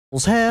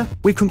Here,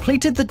 we've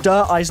completed the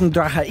Der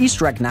Eisendrache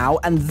Easter egg now,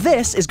 and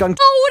this is going to—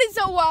 Oh, what is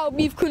up, wild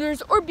beef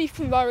cooners or beef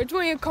convards?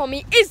 What you call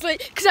me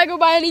Islet, because I go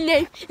by any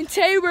name. And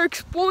today we're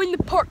exploring the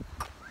park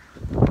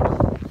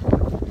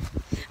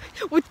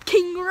with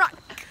King Rock.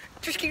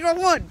 Just King Rock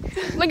 1.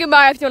 Link in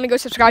bio if you want to go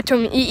subscribe to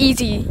him.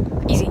 Easy,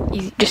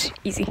 just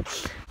easy.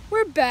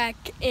 We're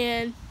back,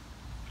 and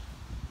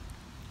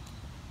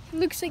it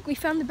looks like we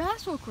found the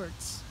basketball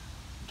courts.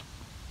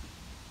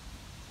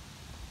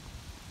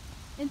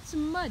 And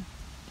some mud.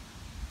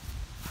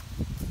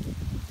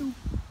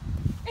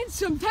 And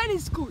some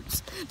tennis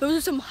courts. Those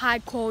are some high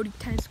quality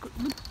tennis courts.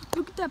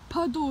 Look at that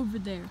puddle over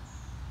there.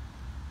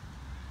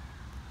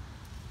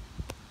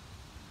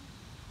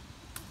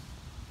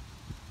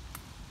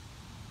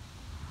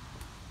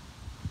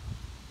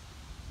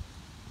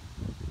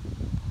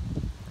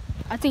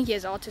 I think he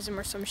has autism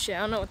or some shit.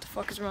 I don't know what the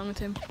fuck is wrong with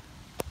him.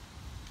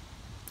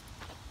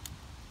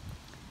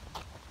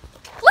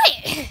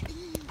 Wait!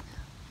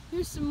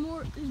 Here's some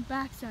more. There's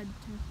backside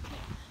too.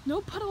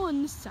 No puddle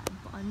on this side,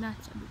 but on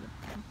that side of the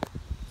puddle.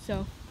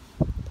 So,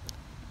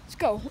 let's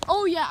go.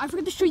 Oh yeah, I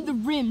forgot to show you the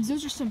rims.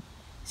 Those are some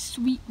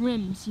sweet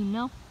rims, you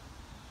know?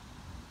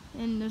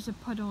 And there's a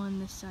puddle on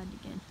this side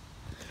again.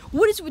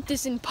 What is with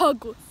this in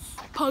puddles?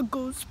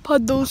 Puddles.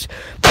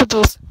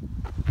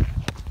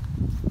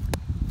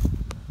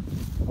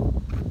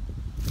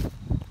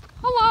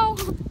 Hello.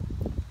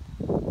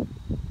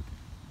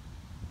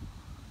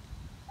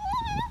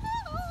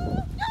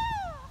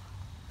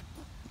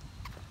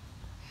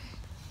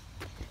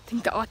 I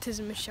think the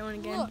autism is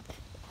showing again. Look,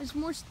 there's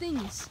more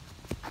things.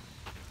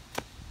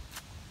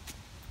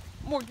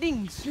 More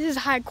things. This is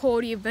high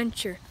quality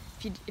adventure.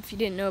 If you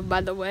didn't know,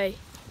 by the way.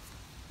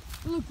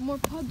 Look, more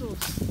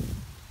puddles.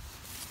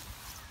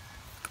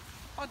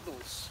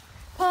 Puddles.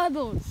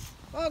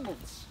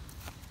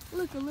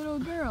 Look, a little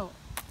girl.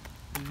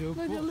 Look,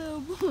 a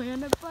little boy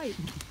on a bike.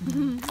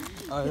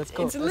 Alright, let's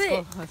go.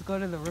 Let's go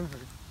to the river.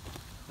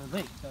 The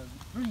lake. The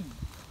stream.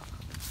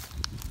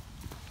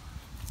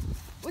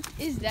 What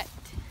is that?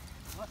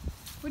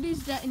 What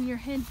is that in your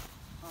hand?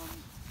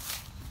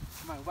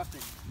 My weapon.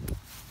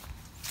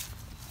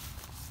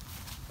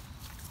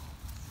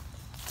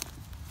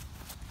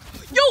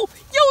 Yo,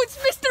 it's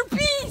Mr.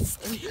 Beast!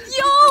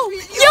 Yo,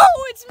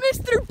 it's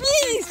Mr.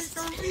 Beast!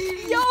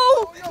 Yo,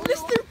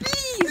 Mr.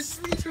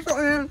 Beast!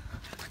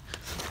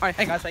 Alright,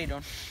 hey guys, how you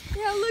doing?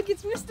 Yeah, look,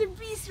 it's Mr.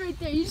 Beast right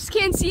there. You just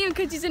can't see him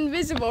because he's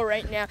invisible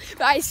right now.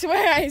 But I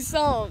swear I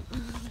saw him.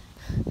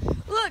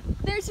 Look,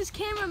 there's his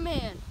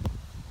cameraman.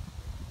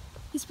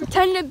 He's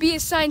pretending to be a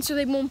sign so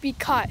they won't be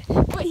caught.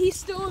 But he's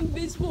still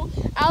invisible.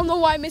 I don't know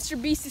why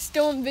Mr. Beast is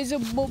still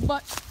invisible,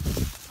 but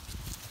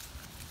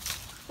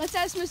let's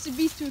ask Mr.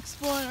 Beast to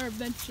explore on our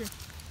adventure.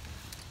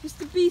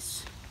 Mr.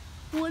 Beast,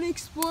 want to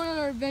explore on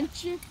our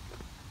adventure?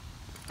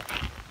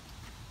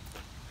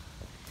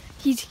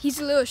 He's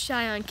a little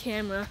shy on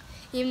camera,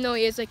 even though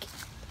he has like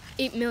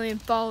 8 million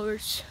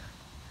followers.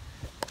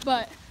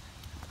 But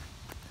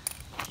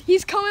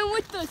he's coming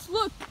with us,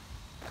 look.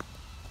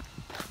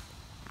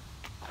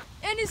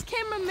 And his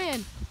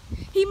cameraman,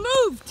 he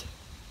moved.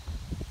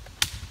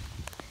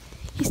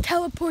 He's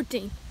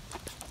teleporting.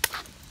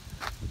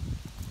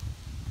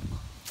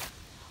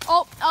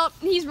 Oh,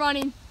 he's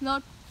running.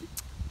 No.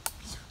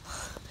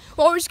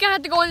 Well, we're just gonna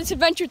have to go on this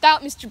adventure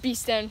without Mr.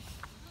 Beast then.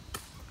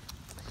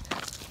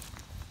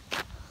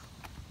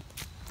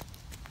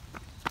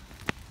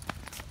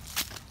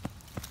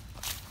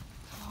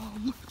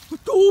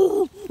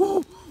 Oh,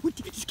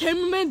 this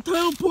cameraman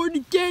teleported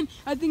again.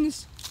 I think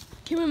this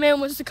cameraman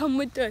wants to come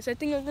with us. I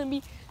think I'm gonna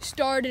be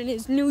starting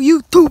his new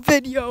YouTube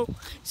video.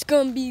 It's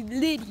gonna be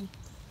litty.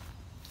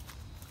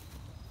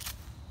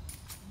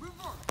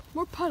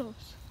 More puddles.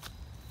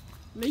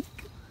 Lake.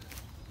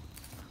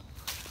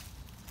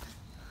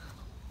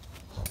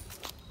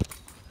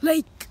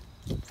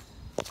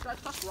 Should I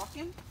stop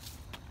rocking?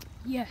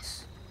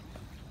 Yes.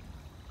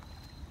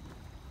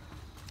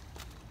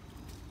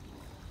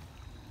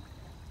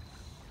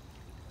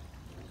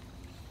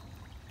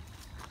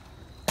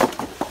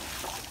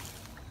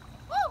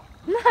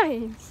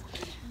 Nice.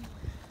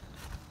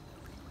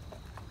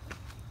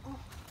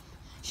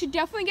 Should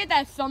definitely get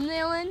that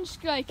thumbnail in.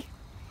 Just like,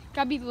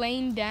 gotta be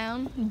laying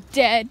down,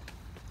 dead.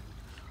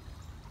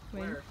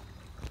 Where?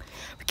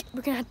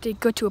 We're gonna have to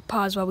go to a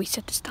pause while we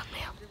set this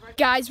thumbnail.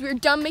 Guys, we're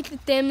done making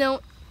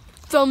the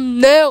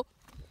thumbnail,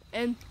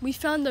 and we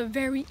found a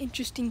very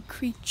interesting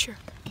creature.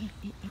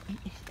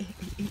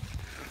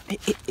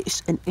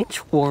 It's an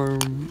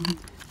inchworm.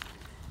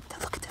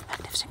 Look at the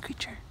magnificent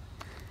creature.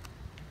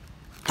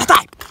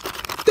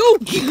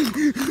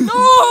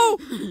 No!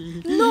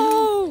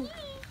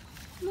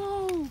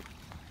 Oh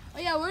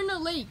yeah, we're in a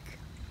lake.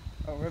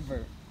 A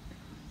river.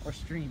 Or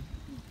stream.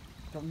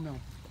 Don't know.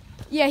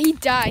 Yeah, he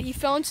died. He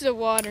fell into the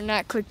water,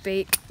 not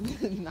clickbait.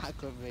 Not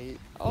clickbait.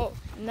 Oh,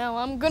 no,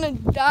 I'm gonna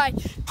die.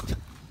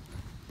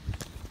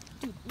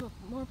 Dude, look,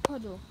 more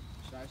puddle.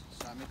 Should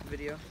I make a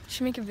video?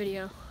 Should make a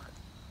video.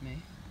 Me?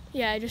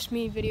 Yeah, just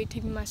me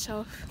videotaping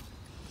myself.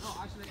 No,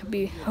 I should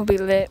make He'll be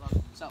lit.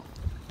 So.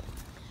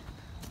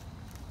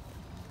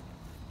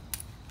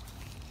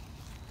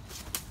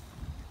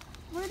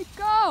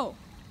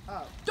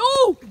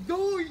 No!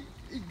 No,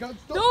 it got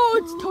stuck. No,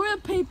 it's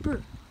toilet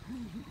paper.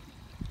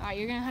 Alright,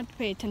 you're gonna have to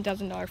pay a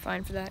 $10,000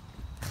 fine for that.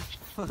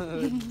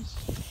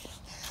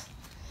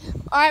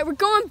 Alright, we're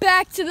going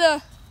back to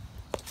the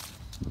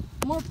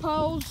more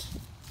puddles.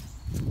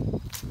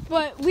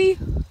 But we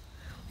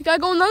gotta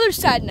go on the other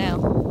side now.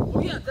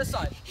 Oh yeah, this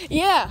side.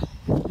 Yeah.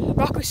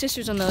 Rocco's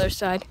sister's on the other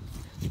side.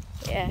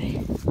 Yeah.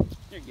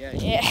 You're gay.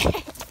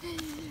 Yeah.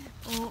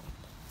 Well,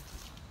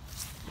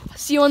 I'll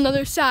see you on the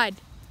other side.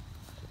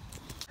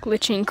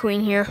 Glitching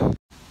queen here.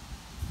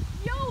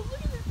 Yo,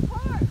 look at this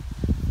park.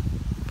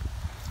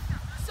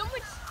 So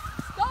much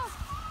stuff.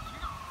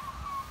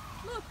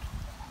 Look,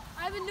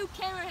 I have a new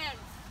cameraman.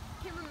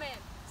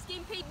 He's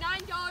getting paid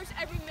 $9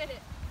 every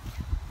minute.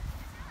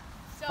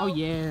 So, Oh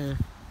yeah.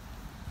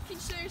 can you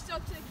show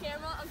yourself to the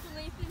camera, Uncle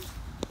Nathan?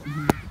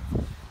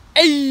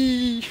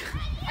 Hey!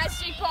 As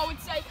Jake Paul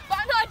would say. But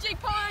I'm not Jake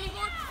Paul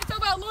anymore. It's all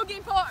about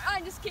Logan Paul.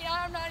 I'm just kidding.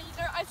 I'm not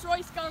either. It's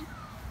Roy Scum.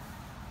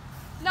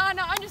 No,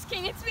 I'm just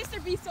kidding. It's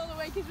Mr. Beast all the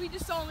way because we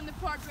just saw him in the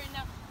park right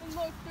now. And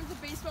look, there's a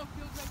baseball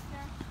field right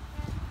there.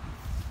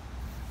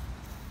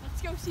 And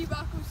let's go see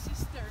Rocco's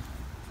sister.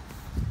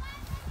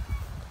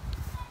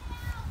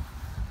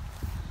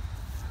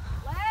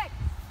 Lex!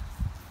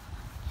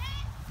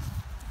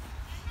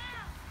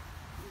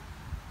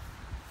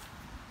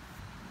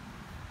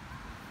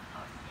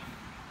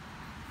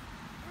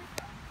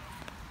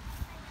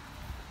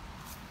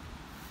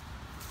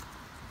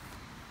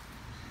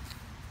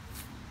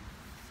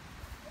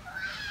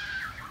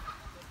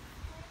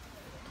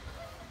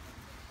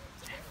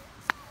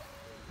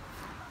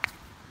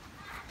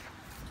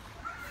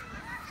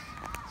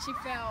 She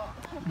fell.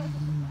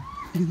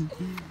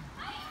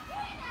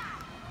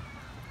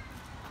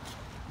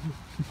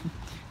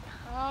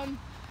 I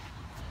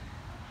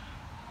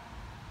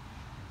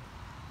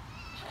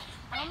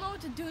don't know what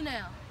to do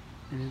now.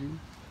 Interview?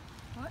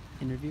 What?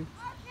 Interview?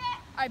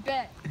 I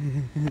bet.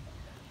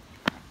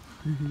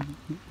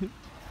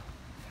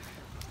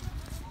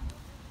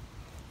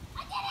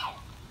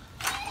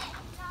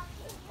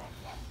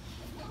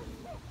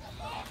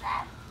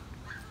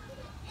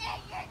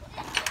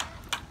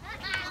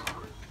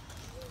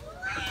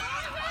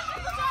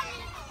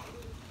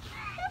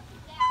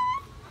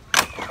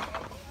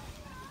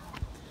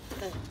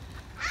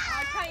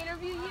 Can I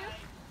interview you?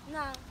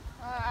 No.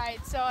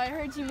 Alright, so I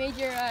heard you made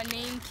your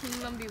name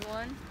King Lumpy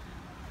 1.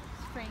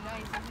 It's pretty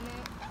nice, isn't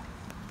it?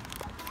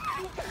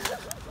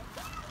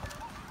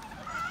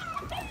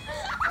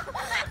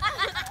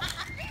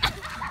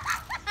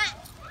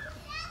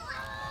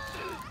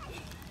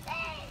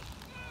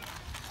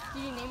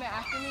 Did you name it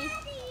after me?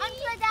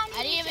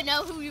 I didn't even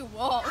know who you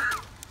were.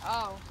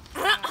 Oh.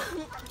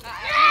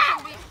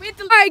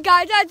 Alright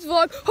guys, that's the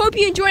vlog. Hope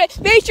you enjoyed it.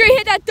 Make sure you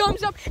hit that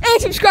thumbs up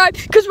and subscribe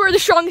because we're the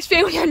strongest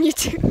family on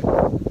YouTube.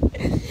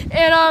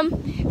 And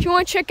if you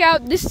want to check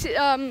out this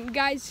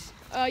guy's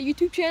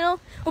YouTube channel,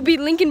 will be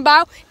link in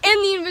bio.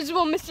 And the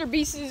Invisible Mr.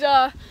 Beast's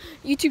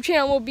YouTube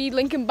channel will be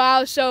link in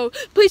bio. So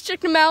please check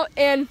them out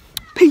and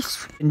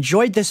peace.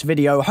 Enjoyed this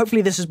video.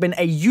 Hopefully this has been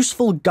a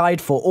useful guide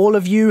for all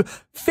of you.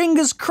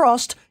 Fingers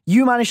crossed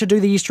you managed to do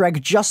the Easter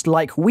egg just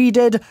like we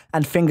did.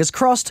 And fingers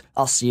crossed,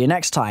 I'll see you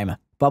next time.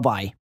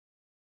 Bye-bye.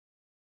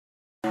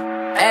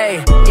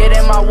 Hey, get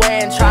in my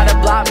way and try to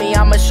block me,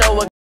 I'ma show a